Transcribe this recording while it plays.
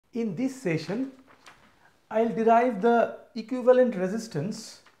In this session, I'll derive the equivalent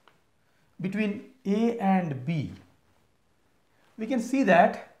resistance between A and B. We can see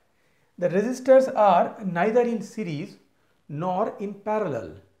that the resistors are neither in series nor in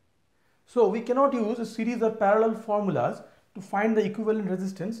parallel. So we cannot use a series or parallel formulas to find the equivalent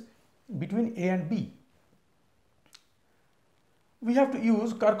resistance between A and B. We have to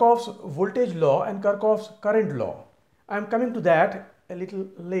use Kirchoff's voltage law and Kirchoff's current law. I am coming to that a little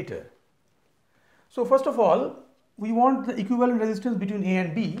later. So first of all, we want the equivalent resistance between A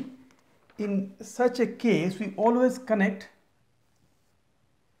and B. In such a case, we always connect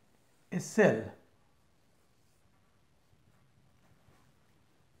a cell.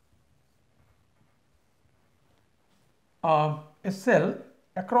 A cell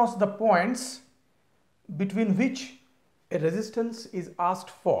across the points between which a resistance is asked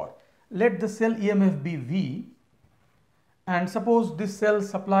for. Let the cell EMF be V, and suppose this cell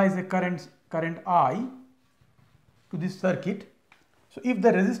supplies a current I to this circuit. So if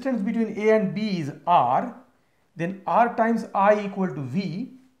the resistance between A and B is R, then R times I equal to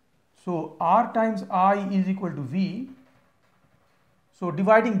V. So R times I is equal to V. So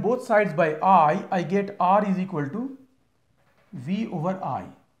dividing both sides by I get R is equal to V over I.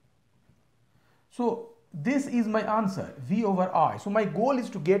 So this is my answer, V over I. So my goal is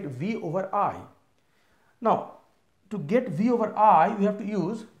to get V over I. Now, to get V over I, we have to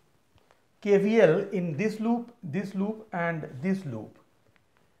use KVL in this loop, and this loop,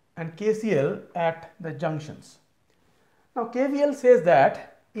 and KCL at the junctions. Now, KVL says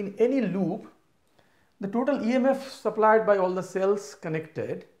that in any loop, the total EMF supplied by all the cells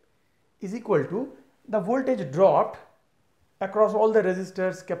connected is equal to the voltage dropped across all the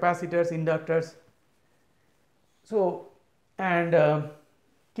resistors, capacitors, inductors. So, and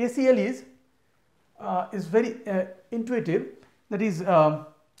KCL is very intuitive. That is,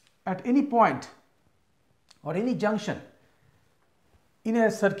 at any point or any junction in a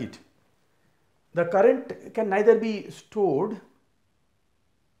circuit, the current can neither be stored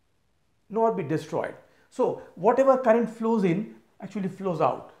nor be destroyed. So whatever current flows in actually flows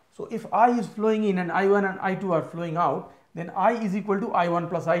out. So if I is flowing in and I1 and I2 are flowing out, then I is equal to I1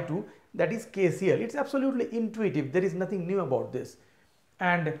 plus I2. That is KCL. It's absolutely intuitive. There is nothing new about this.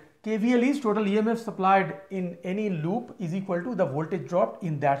 And KVL is total EMF supplied in any loop is equal to the voltage dropped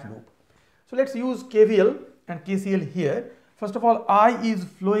in that loop. So let's use KVL and KCL here. First of all, I is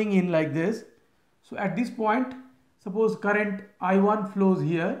flowing in like this. So at this point, suppose current I1 flows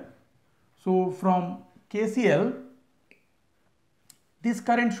here. So from KCL, this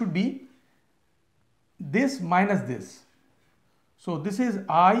current should be this minus this. So this is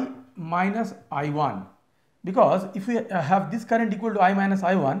I minus I1, because if we have this current equal to I minus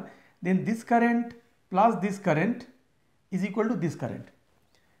I1, then this current plus this current is equal to this current.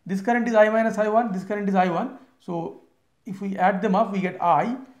 This current is I minus I1, this current is I1. So if we add them up, we get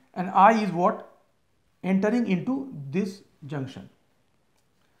I, and I is what? Entering into this junction.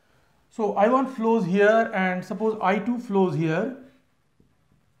 So I1 flows here, and suppose I2 flows here.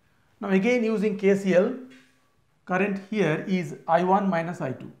 Now again using KCL, current here is I1 minus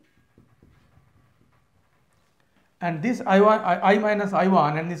I2. And this I minus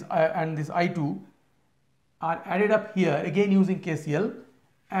I1 and this I2 are added up here again using KCL,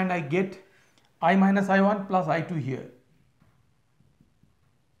 and I get I minus I1 plus I2 here.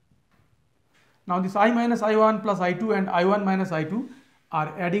 Now this I minus I1 plus I2 and I1 minus I2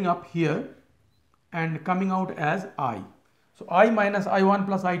 are adding up here and coming out as I. So I minus I1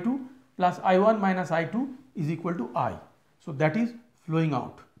 plus I2 plus I1 minus I2 is equal to I. So that is flowing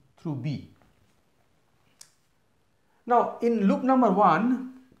out through B. Now in loop number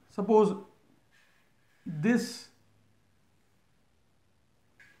 1, suppose this,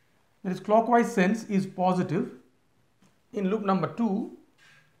 that is clockwise sense, is positive. In loop number 2,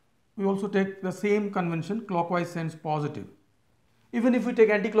 we also take the same convention, clockwise sense positive. Even if we take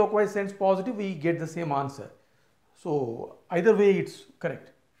anti-clockwise sense positive, we get the same answer. So either way it's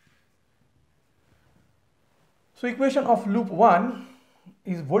correct. So equation of loop 1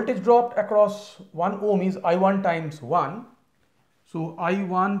 is voltage dropped across 1 ohm is I1 times 1. So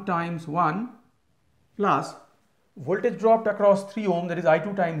I1 times 1 plus voltage dropped across 3 ohm, that is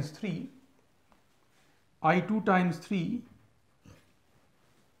I2 times 3. I2 times 3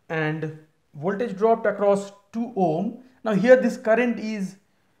 and voltage dropped across 2 ohm. Now here this current is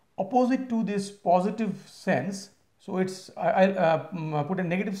opposite to this positive sense. So it's, I'll put a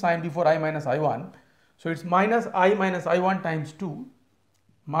negative sign before I minus I1. So it's minus I minus I1 times 2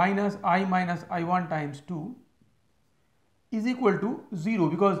 minus I minus I1 times 2 is equal to 0,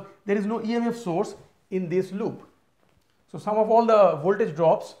 because there is no EMF source in this loop. So sum of all the voltage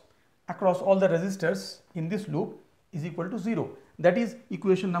drops across all the resistors in this loop is equal to 0. That is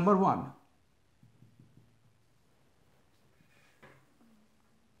equation number 1.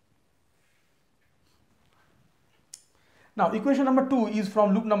 Now equation number 2 is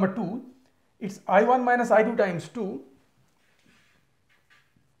from loop number 2. It's I1 minus I2 times 2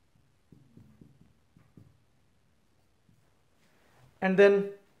 and then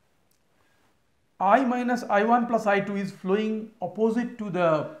I minus I1 plus I2 is flowing opposite to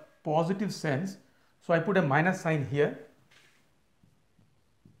the positive sense. So I put a minus sign here.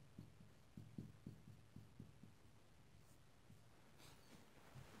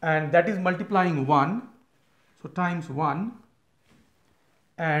 And that is multiplying 1. So times 1.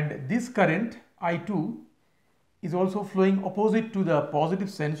 And this current I2 is also flowing opposite to the positive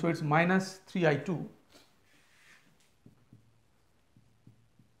sense. So it's minus 3I2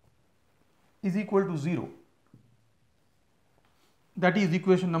 is equal to 0. That is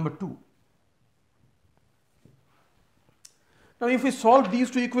equation number 2. Now if we solve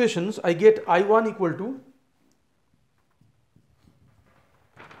these two equations, I get I1 equal to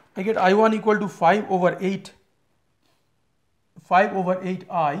 5 over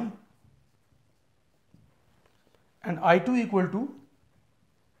 8I and I2 equal to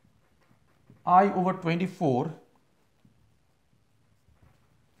I over 24.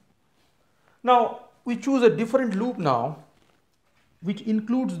 Now we choose a different loop now which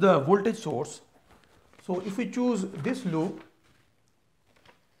includes the voltage source. So if we choose this loop,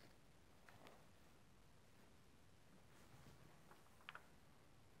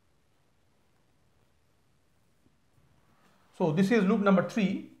 so this is loop number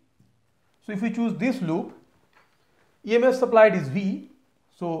 3. So if we choose this loop, EMF supplied is V.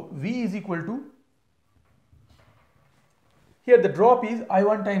 So V is equal to, here the drop is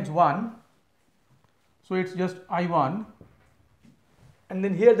I1 times 1. So it's just I1. And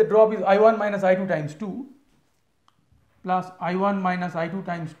then here the drop is I1 minus I2 times 2 plus I1 minus I2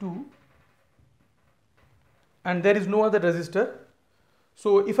 times 2. And there is no other resistor.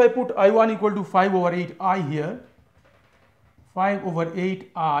 So if I put I1 equal to 5 over 8I here, 5 over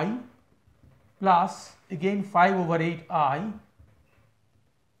 8I plus again 5 over 8I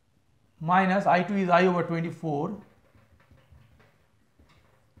minus I2 is I over 24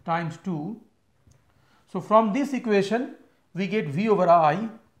 times 2. So from this equation we get V over I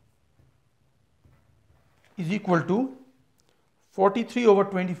is equal to 43 over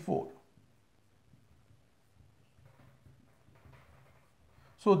 24.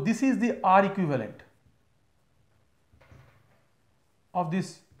 So this is the R equivalent of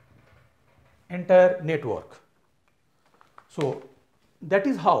this entire network. So that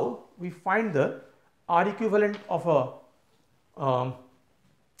is how we find the R equivalent of a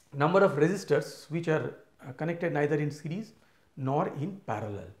number of resistors which are connected neither in series nor in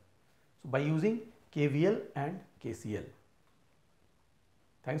parallel. So by using KVL and KCL.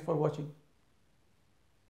 Thanks for watching.